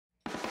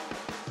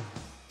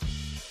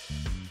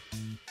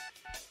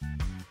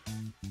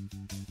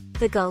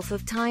the Gulf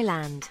of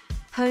Thailand,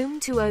 home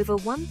to over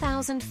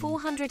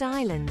 1,400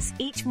 islands,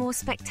 each more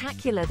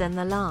spectacular than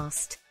the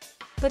last.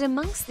 But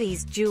amongst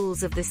these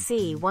jewels of the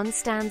sea, one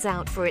stands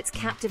out for its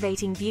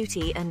captivating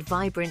beauty and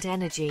vibrant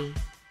energy.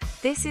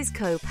 This is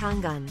Koh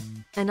Phangan,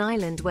 an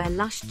island where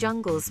lush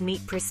jungles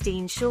meet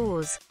pristine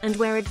shores, and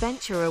where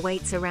adventure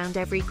awaits around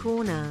every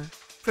corner.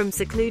 From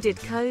secluded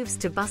coves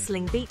to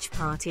bustling beach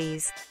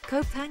parties,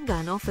 Koh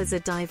Phangan offers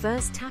a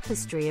diverse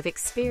tapestry of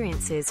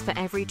experiences for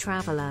every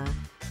traveler.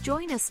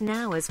 Join us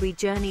now as we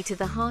journey to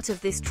the heart of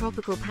this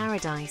tropical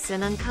paradise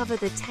and uncover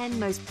the 10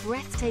 most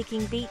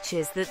breathtaking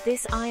beaches that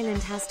this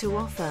island has to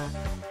offer.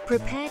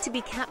 Prepare to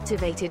be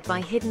captivated by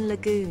hidden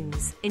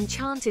lagoons,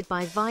 enchanted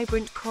by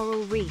vibrant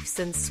coral reefs,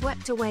 and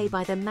swept away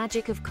by the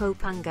magic of Koh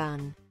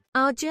Phangan.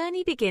 Our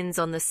journey begins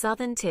on the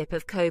southern tip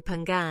of Koh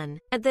Phangan,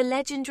 at the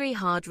legendary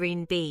Hard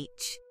Rin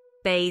Beach.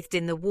 Bathed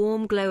in the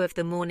warm glow of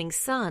the morning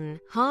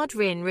sun, Hard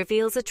Rin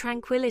reveals a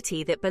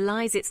tranquility that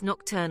belies its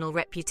nocturnal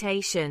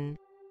reputation.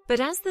 But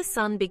as the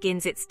sun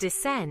begins its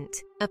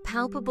descent, a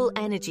palpable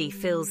energy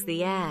fills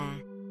the air.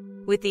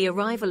 With the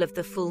arrival of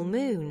the full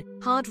moon,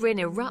 Hard Rin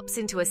erupts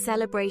into a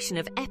celebration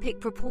of epic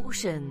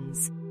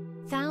proportions.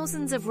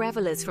 Thousands of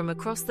revelers from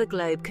across the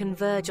globe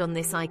converge on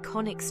this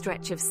iconic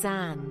stretch of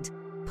sand.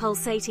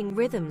 Pulsating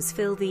rhythms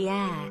fill the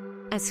air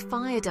as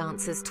fire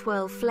dancers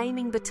twirl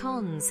flaming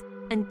batons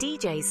and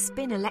DJs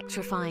spin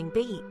electrifying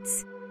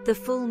beats. The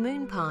full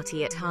moon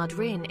party at Hard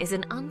Rin is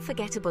an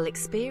unforgettable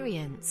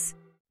experience.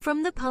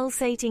 From the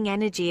pulsating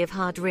energy of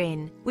Hard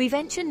Rin, we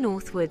venture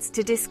northwards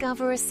to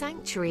discover a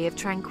sanctuary of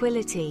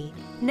tranquility.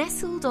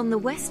 Nestled on the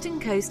western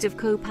coast of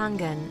Koh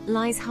Phangan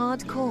lies Hard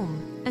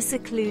Khom, a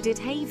secluded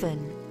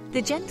haven.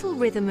 The gentle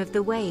rhythm of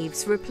the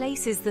waves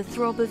replaces the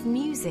throb of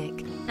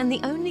music, and the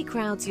only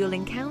crowds you'll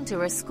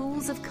encounter are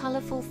schools of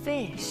colorful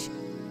fish.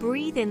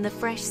 Breathe in the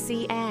fresh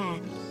sea air,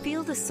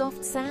 feel the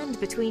soft sand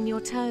between your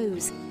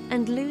toes,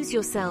 and lose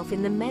yourself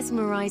in the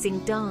mesmerizing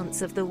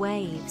dance of the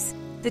waves.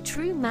 The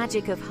true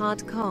magic of Hard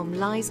Khom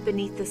lies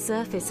beneath the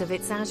surface of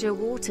its azure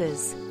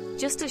waters.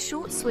 Just a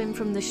short swim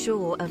from the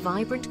shore, a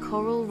vibrant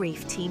coral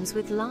reef teems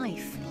with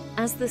life.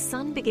 As the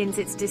sun begins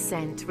its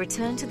descent,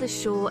 return to the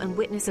shore and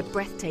witness a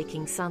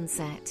breathtaking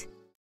sunset.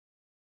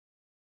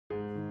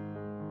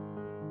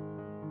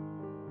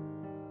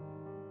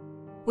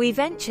 We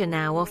venture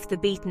now off the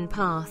beaten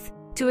path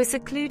to a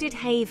secluded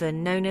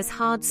haven known as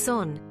Hard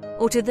Son,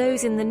 or to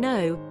those in the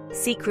know,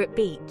 Secret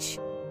Beach.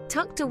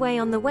 Tucked away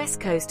on the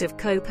west coast of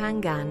Koh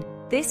Phangan,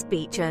 this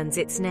beach earns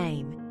its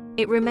name.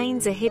 It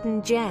remains a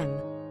hidden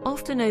gem,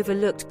 often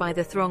overlooked by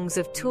the throngs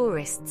of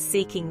tourists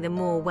seeking the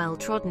more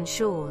well-trodden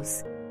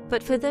shores.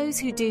 But for those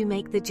who do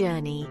make the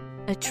journey,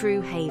 a true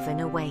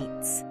haven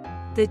awaits.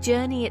 The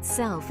journey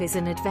itself is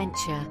an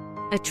adventure,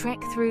 a trek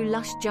through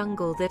lush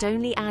jungle that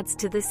only adds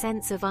to the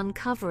sense of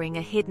uncovering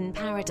a hidden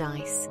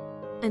paradise.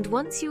 And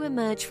once you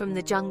emerge from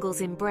the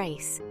jungle's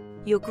embrace,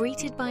 you're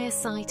greeted by a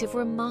sight of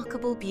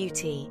remarkable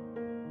beauty.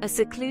 A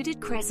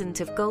secluded crescent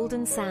of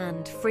golden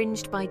sand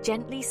fringed by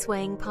gently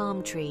swaying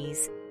palm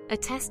trees, a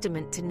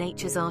testament to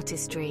nature's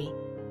artistry.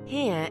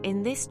 Here,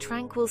 in this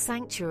tranquil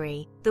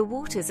sanctuary, the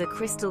waters are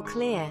crystal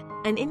clear,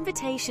 an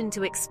invitation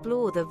to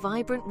explore the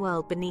vibrant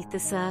world beneath the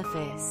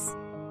surface.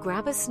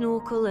 Grab a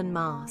snorkel and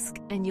mask,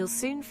 and you'll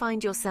soon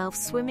find yourself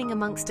swimming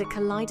amongst a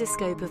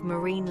kaleidoscope of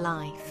marine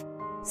life.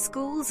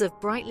 Schools of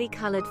brightly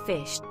colored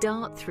fish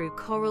dart through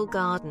coral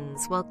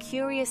gardens while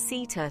curious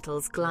sea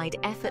turtles glide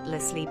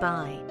effortlessly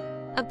by.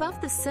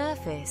 Above the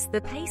surface,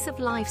 the pace of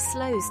life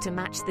slows to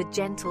match the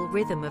gentle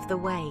rhythm of the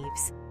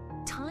waves.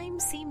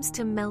 Time seems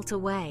to melt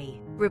away,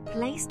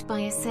 replaced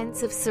by a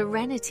sense of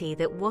serenity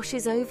that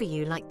washes over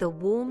you like the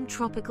warm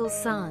tropical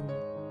sun.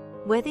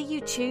 Whether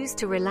you choose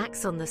to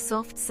relax on the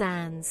soft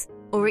sands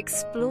or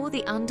explore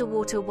the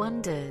underwater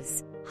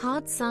wonders,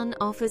 Hard Sun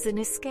offers an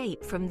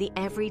escape from the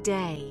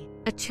everyday,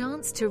 a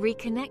chance to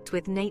reconnect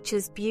with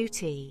nature's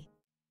beauty.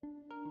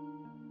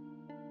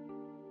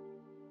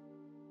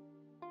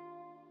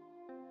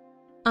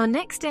 Our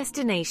next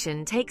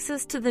destination takes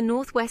us to the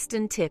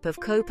northwestern tip of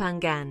Koh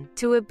Phangan,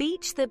 to a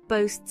beach that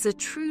boasts a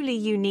truly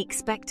unique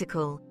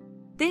spectacle.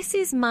 This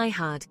is Mai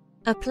Hard,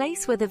 a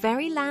place where the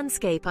very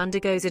landscape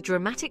undergoes a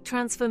dramatic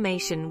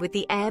transformation with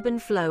the ebb and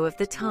flow of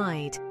the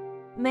tide.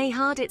 Mai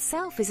Hard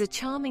itself is a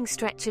charming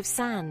stretch of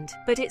sand,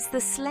 but it's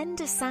the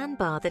slender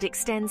sandbar that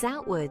extends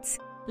outwards,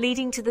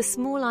 leading to the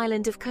small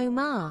island of Koh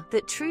Ma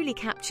that truly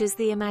captures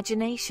the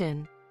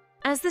imagination.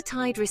 As the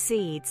tide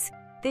recedes,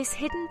 this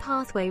hidden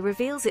pathway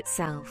reveals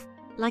itself,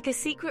 like a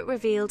secret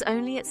revealed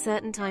only at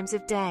certain times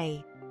of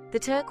day. The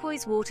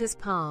turquoise waters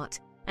part,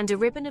 and a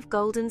ribbon of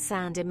golden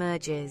sand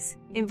emerges,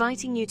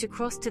 inviting you to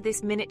cross to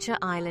this miniature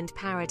island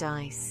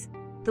paradise.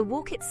 The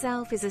walk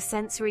itself is a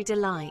sensory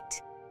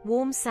delight.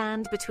 Warm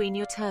sand between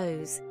your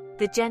toes,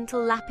 the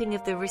gentle lapping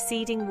of the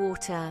receding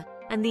water,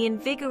 and the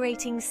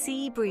invigorating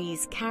sea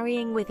breeze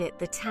carrying with it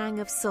the tang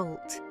of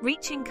salt.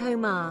 Reaching Koh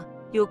Ma,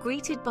 you're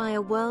greeted by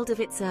a world of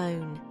its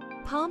own.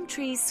 Palm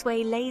trees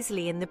sway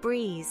lazily in the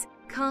breeze,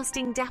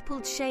 casting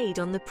dappled shade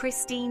on the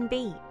pristine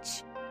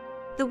beach.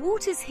 The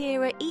waters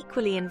here are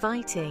equally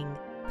inviting,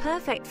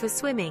 perfect for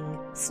swimming,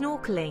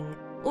 snorkeling,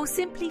 or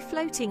simply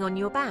floating on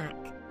your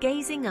back,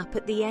 gazing up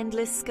at the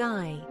endless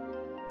sky.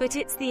 But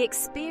it's the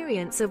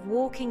experience of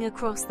walking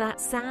across that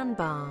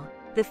sandbar,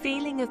 the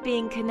feeling of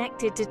being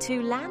connected to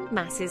two land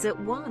masses at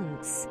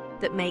once,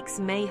 that makes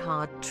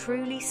Mayhard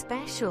truly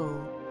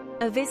special.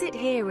 A visit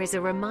here is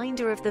a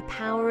reminder of the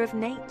power of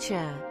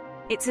nature,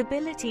 its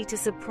ability to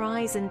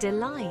surprise and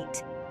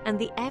delight, and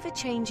the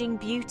ever-changing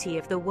beauty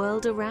of the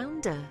world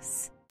around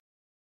us.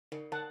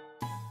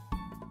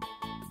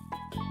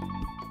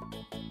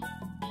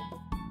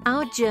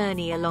 Our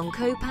journey along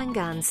Koh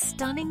Phangan's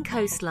stunning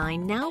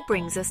coastline now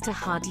brings us to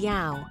Had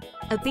Yao,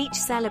 a beach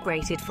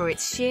celebrated for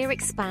its sheer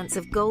expanse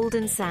of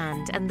golden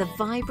sand and the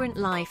vibrant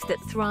life that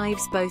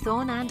thrives both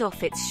on and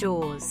off its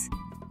shores.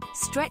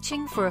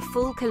 Stretching for a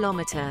full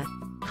kilometre,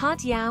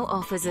 Had Yao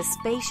offers a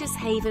spacious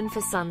haven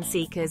for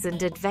sun-seekers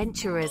and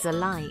adventurers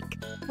alike.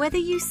 Whether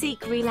you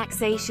seek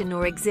relaxation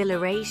or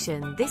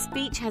exhilaration, this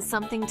beach has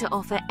something to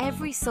offer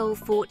every soul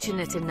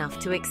fortunate enough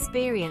to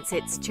experience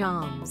its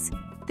charms.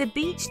 The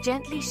beach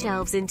gently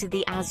shelves into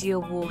the azure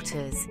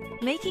waters,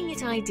 making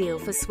it ideal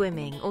for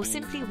swimming or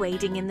simply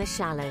wading in the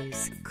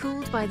shallows,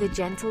 cooled by the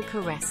gentle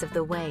caress of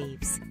the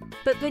waves.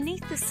 But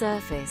beneath the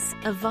surface,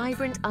 a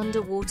vibrant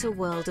underwater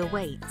world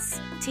awaits,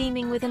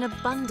 teeming with an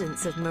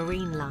abundance of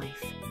marine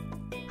life.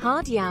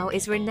 Had Yao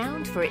is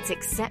renowned for its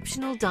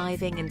exceptional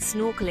diving and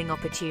snorkeling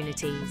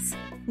opportunities.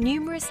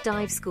 Numerous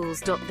dive schools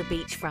dot the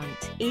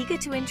beachfront, eager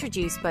to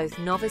introduce both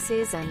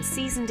novices and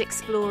seasoned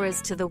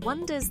explorers to the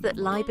wonders that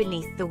lie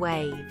beneath the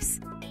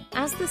waves.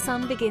 As the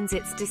sun begins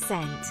its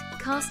descent,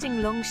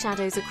 casting long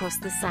shadows across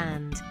the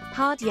sand,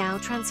 Had Yao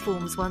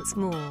transforms once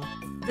more.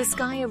 The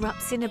sky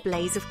erupts in a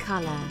blaze of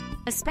colour,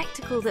 a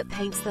spectacle that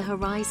paints the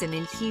horizon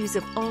in hues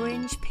of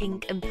orange,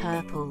 pink and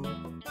purple.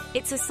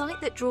 It's a sight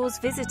that draws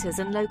visitors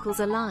and locals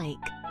alike,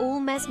 all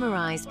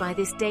mesmerised by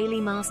this daily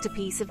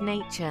masterpiece of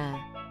nature.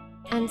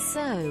 And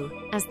so,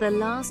 as the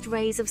last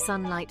rays of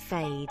sunlight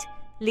fade,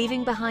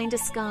 leaving behind a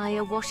sky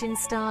awash in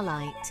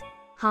starlight,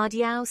 Had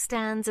Yao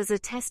stands as a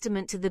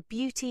testament to the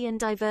beauty and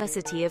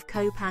diversity of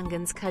Koh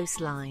Phangan's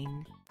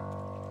coastline.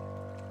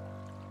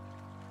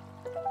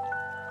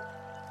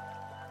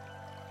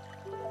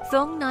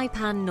 Thong Nai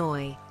Pan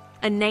Noi,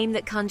 a name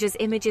that conjures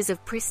images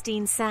of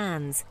pristine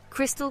sands,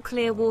 crystal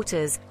clear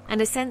waters, and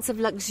a sense of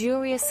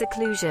luxurious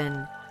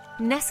seclusion.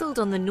 Nestled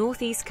on the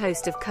northeast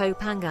coast of Koh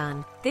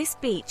Phangan, this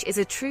beach is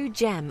a true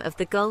gem of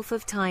the Gulf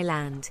of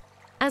Thailand.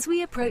 As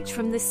we approach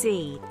from the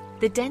sea,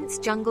 the dense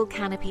jungle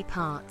canopy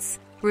parts,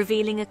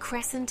 revealing a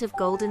crescent of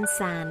golden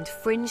sand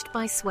fringed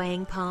by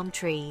swaying palm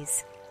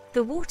trees.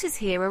 The waters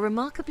here are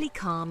remarkably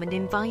calm and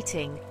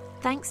inviting,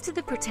 thanks to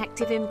the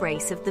protective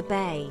embrace of the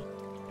bay.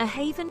 A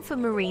haven for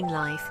marine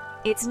life,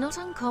 it's not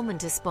uncommon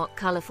to spot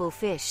colourful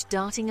fish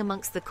darting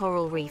amongst the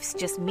coral reefs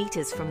just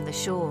meters from the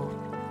shore.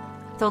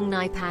 Thong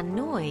Nai Pan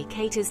Noi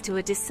caters to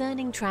a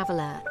discerning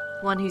traveller,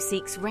 one who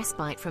seeks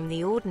respite from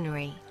the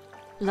ordinary.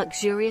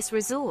 Luxurious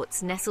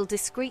resorts nestle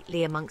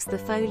discreetly amongst the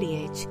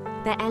foliage,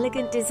 their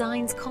elegant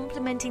designs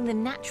complementing the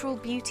natural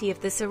beauty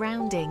of the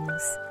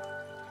surroundings.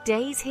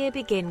 Days here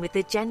begin with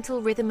the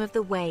gentle rhythm of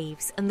the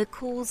waves and the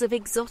calls of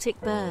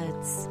exotic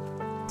birds.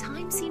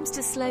 Time seems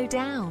to slow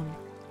down,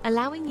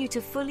 allowing you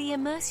to fully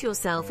immerse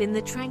yourself in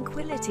the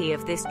tranquility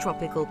of this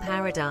tropical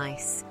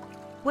paradise.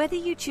 Whether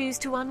you choose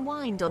to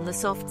unwind on the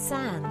soft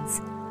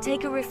sands,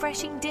 take a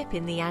refreshing dip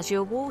in the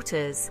azure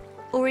waters,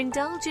 or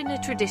indulge in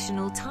a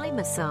traditional Thai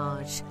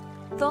massage,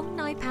 Thong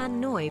Nai Pan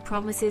Noi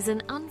promises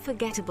an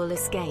unforgettable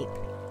escape.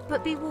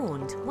 But be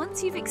warned,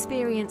 once you've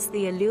experienced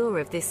the allure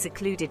of this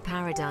secluded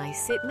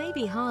paradise, it may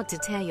be hard to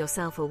tear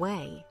yourself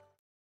away.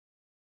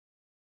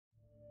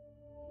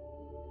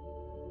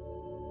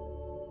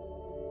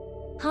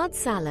 Hard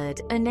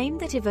Salad, a name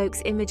that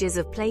evokes images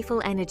of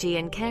playful energy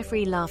and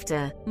carefree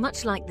laughter,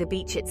 much like the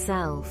beach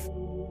itself.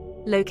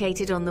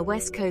 Located on the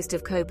west coast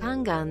of Koh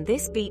Phangan,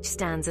 this beach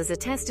stands as a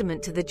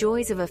testament to the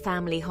joys of a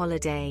family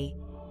holiday.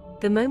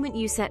 The moment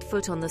you set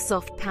foot on the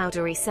soft,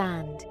 powdery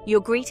sand,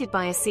 you're greeted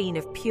by a scene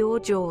of pure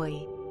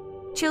joy.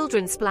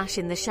 Children splash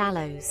in the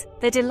shallows,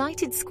 their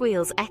delighted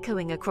squeals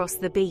echoing across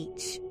the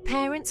beach.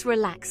 Parents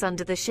relax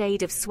under the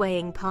shade of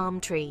swaying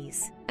palm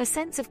trees, a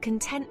sense of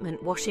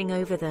contentment washing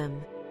over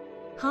them.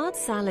 Hard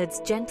Salad's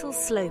gentle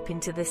slope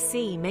into the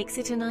sea makes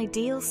it an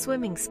ideal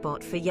swimming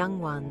spot for young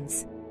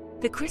ones.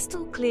 The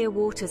crystal clear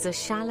waters are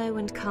shallow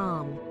and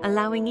calm,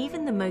 allowing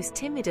even the most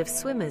timid of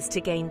swimmers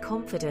to gain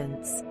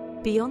confidence.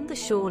 Beyond the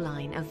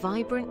shoreline, a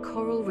vibrant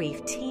coral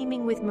reef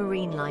teeming with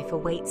marine life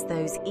awaits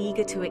those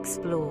eager to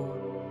explore.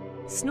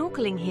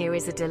 Snorkeling here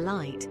is a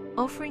delight,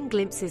 offering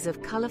glimpses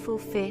of colourful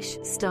fish,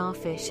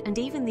 starfish, and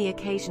even the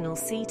occasional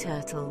sea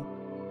turtle.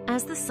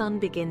 As the sun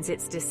begins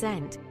its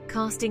descent,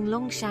 casting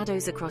long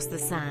shadows across the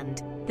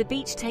sand, the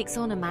beach takes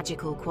on a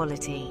magical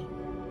quality.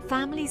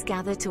 Families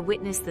gather to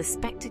witness the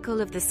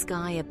spectacle of the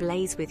sky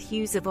ablaze with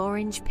hues of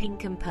orange,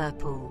 pink and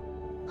purple.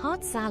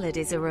 Hard Salad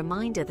is a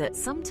reminder that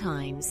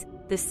sometimes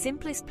the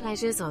simplest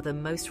pleasures are the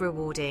most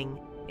rewarding.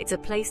 It's a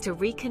place to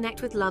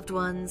reconnect with loved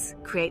ones,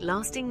 create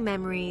lasting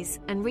memories,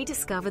 and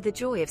rediscover the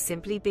joy of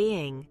simply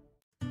being.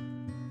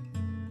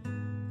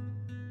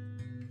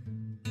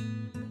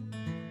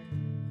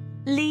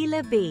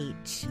 Lila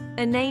Beach,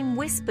 a name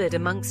whispered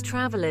amongst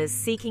travelers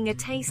seeking a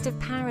taste of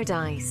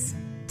paradise.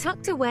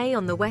 Tucked away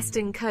on the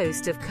western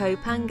coast of Koh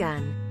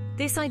Phangan,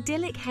 this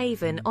idyllic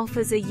haven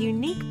offers a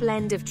unique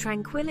blend of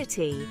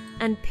tranquility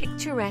and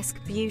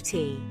picturesque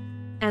beauty.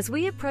 As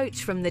we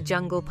approach from the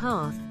jungle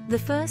path, the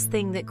first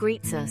thing that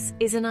greets us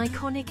is an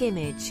iconic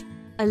image,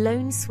 a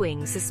lone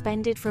swing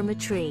suspended from a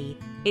tree,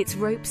 its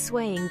rope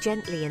swaying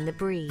gently in the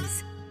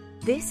breeze.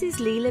 This is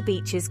Lila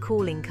Beach's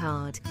calling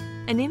card,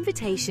 an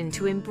invitation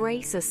to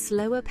embrace a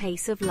slower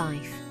pace of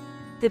life.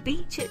 The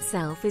beach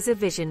itself is a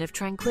vision of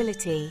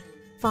tranquility.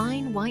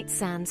 Fine white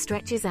sand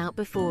stretches out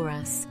before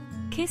us,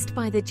 kissed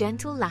by the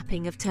gentle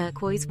lapping of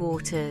turquoise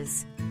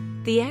waters.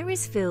 The air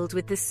is filled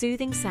with the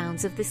soothing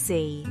sounds of the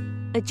sea,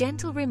 a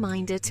gentle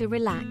reminder to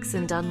relax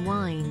and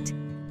unwind.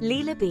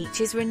 Lila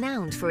Beach is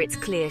renowned for its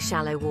clear,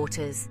 shallow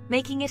waters,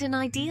 making it an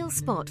ideal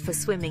spot for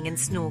swimming and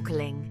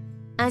snorkeling.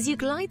 As you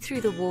glide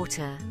through the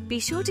water, be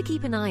sure to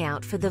keep an eye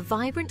out for the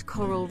vibrant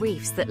coral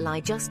reefs that lie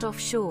just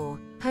offshore,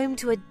 home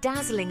to a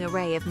dazzling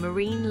array of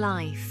marine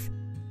life.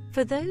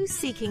 For those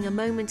seeking a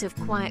moment of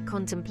quiet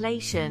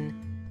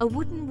contemplation, a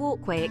wooden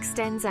walkway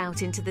extends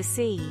out into the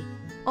sea,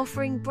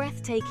 offering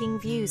breathtaking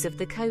views of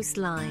the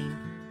coastline.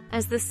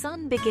 As the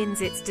sun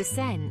begins its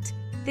descent,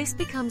 this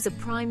becomes a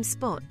prime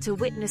spot to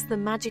witness the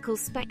magical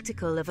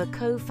spectacle of a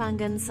Koh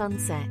Phangan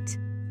sunset.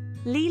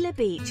 Lila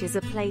Beach is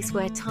a place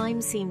where time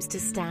seems to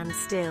stand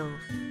still.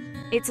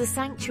 It's a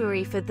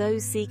sanctuary for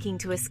those seeking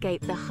to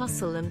escape the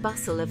hustle and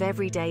bustle of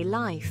everyday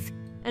life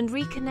and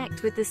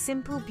reconnect with the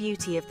simple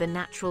beauty of the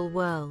natural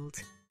world.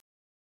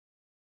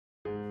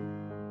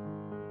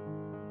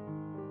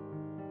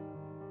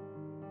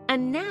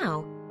 And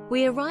now,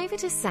 we arrive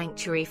at a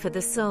sanctuary for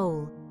the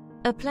soul,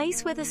 a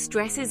place where the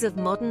stresses of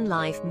modern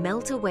life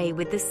melt away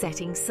with the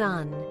setting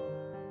sun.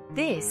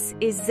 This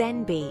is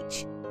Zen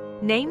Beach.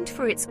 Named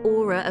for its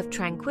aura of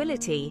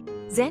tranquility,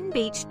 Zen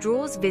Beach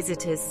draws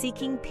visitors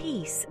seeking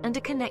peace and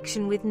a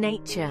connection with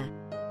nature.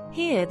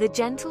 Here, the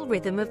gentle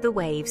rhythm of the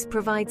waves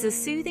provides a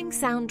soothing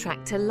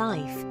soundtrack to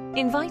life,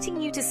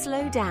 inviting you to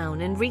slow down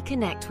and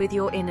reconnect with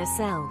your inner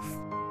self.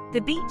 The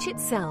beach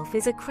itself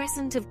is a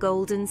crescent of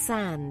golden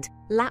sand,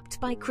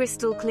 lapped by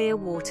crystal-clear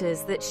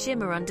waters that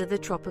shimmer under the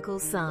tropical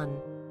sun.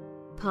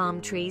 Palm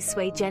trees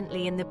sway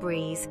gently in the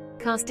breeze,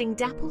 casting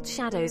dappled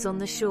shadows on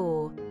the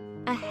shore,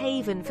 a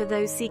haven for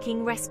those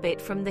seeking respite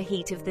from the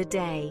heat of the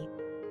day.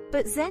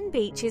 But Zen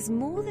Beach is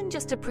more than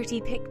just a pretty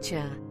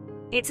picture.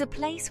 It's a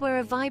place where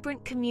a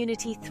vibrant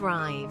community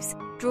thrives,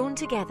 drawn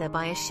together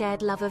by a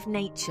shared love of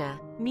nature,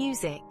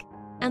 music,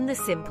 and the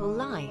simple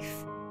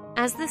life.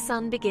 As the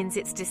sun begins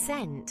its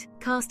descent,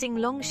 casting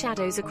long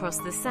shadows across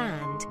the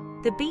sand,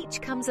 the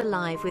beach comes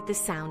alive with the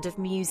sound of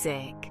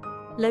music.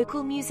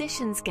 Local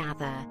musicians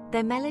gather,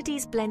 their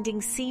melodies blending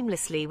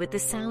seamlessly with the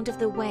sound of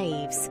the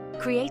waves,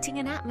 creating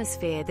an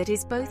atmosphere that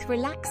is both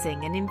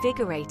relaxing and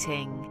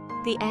invigorating.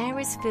 The air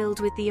is filled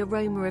with the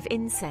aroma of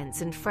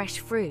incense and fresh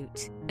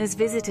fruit, as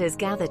visitors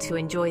gather to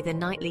enjoy the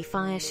nightly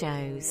fire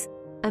shows,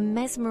 a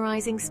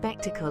mesmerizing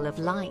spectacle of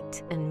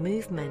light and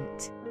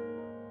movement.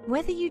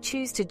 Whether you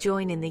choose to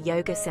join in the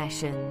yoga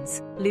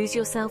sessions, lose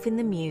yourself in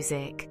the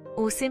music,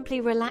 or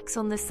simply relax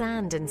on the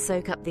sand and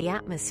soak up the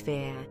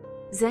atmosphere,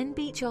 Zen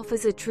Beach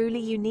offers a truly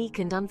unique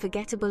and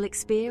unforgettable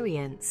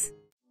experience.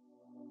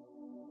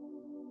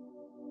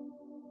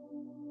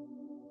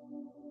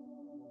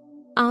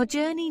 Our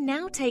journey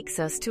now takes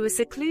us to a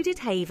secluded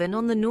haven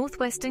on the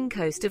northwestern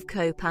coast of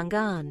Koh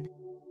Phangan.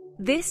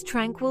 This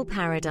tranquil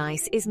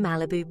paradise is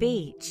Malibu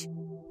Beach.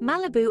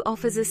 Malibu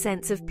offers a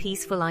sense of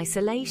peaceful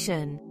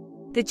isolation.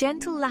 The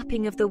gentle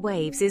lapping of the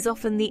waves is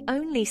often the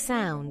only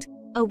sound,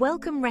 a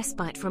welcome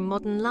respite from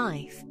modern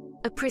life.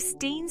 A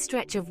pristine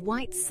stretch of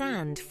white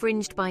sand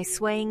fringed by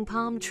swaying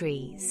palm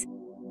trees.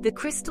 The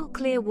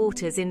crystal-clear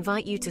waters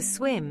invite you to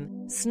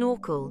swim,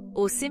 snorkel,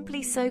 or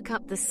simply soak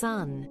up the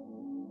sun.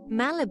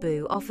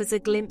 Malibu offers a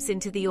glimpse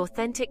into the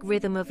authentic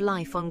rhythm of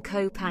life on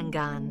Koh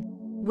Phangan.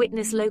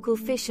 Witness local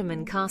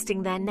fishermen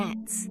casting their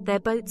nets, their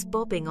boats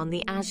bobbing on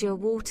the azure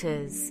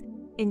waters.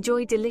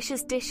 Enjoy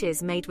delicious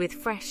dishes made with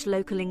fresh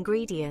local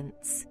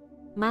ingredients.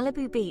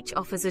 Malibu Beach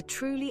offers a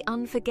truly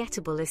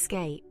unforgettable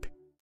escape.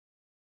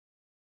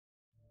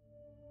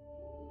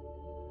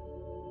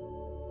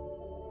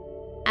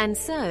 And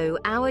so,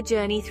 our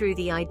journey through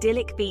the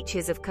idyllic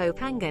beaches of Koh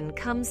Phangan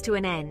comes to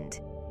an end.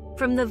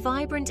 From the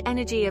vibrant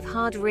energy of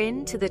Hard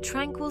Rin to the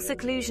tranquil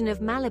seclusion of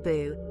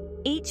Malibu,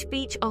 each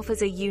beach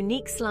offers a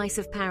unique slice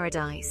of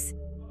paradise.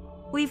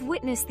 We've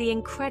witnessed the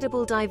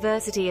incredible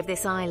diversity of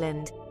this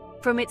island,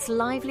 from its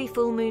lively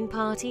full moon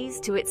parties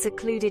to its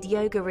secluded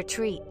yoga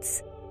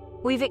retreats.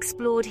 We've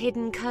explored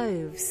hidden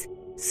coves,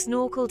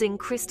 snorkeled in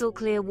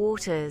crystal-clear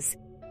waters,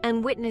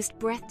 and witnessed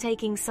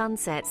breathtaking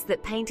sunsets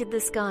that painted the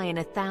sky in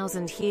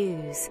 1,000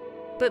 hues.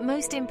 But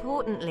most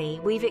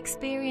importantly, we've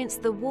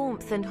experienced the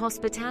warmth and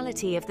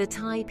hospitality of the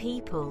Thai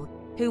people,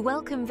 who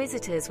welcome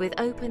visitors with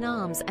open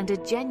arms and a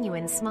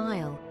genuine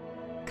smile.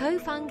 Koh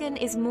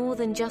Phangan is more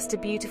than just a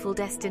beautiful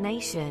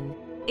destination.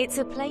 It's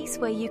a place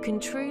where you can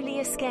truly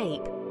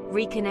escape,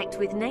 reconnect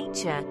with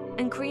nature,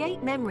 and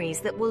create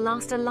memories that will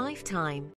last a lifetime.